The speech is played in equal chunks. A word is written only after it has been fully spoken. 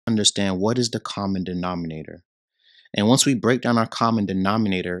understand what is the common denominator. And once we break down our common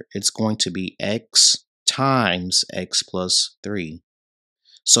denominator, it's going to be x times x plus 3.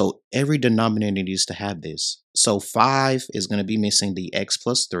 So every denominator needs to have this. So 5 is going to be missing the x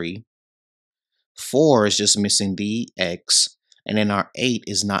plus 3. 4 is just missing the x. And then our 8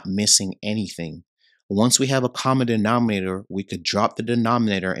 is not missing anything. Once we have a common denominator, we could drop the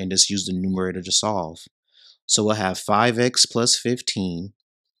denominator and just use the numerator to solve. So we'll have 5x plus 15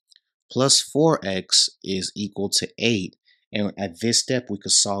 plus 4x is equal to 8. And at this step, we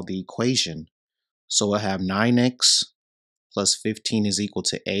could solve the equation. So we'll have 9x plus 15 is equal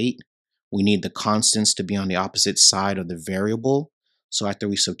to 8. We need the constants to be on the opposite side of the variable. So after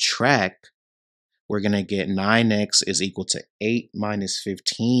we subtract, we're going to get 9x is equal to 8 minus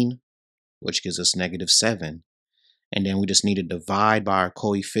 15, which gives us -7. And then we just need to divide by our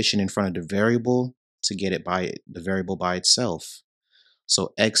coefficient in front of the variable to get it by the variable by itself.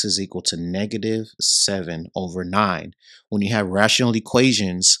 So x is equal to -7 over 9. When you have rational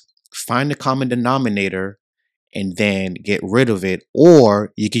equations, find the common denominator and then get rid of it,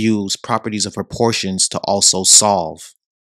 or you can use properties of proportions to also solve.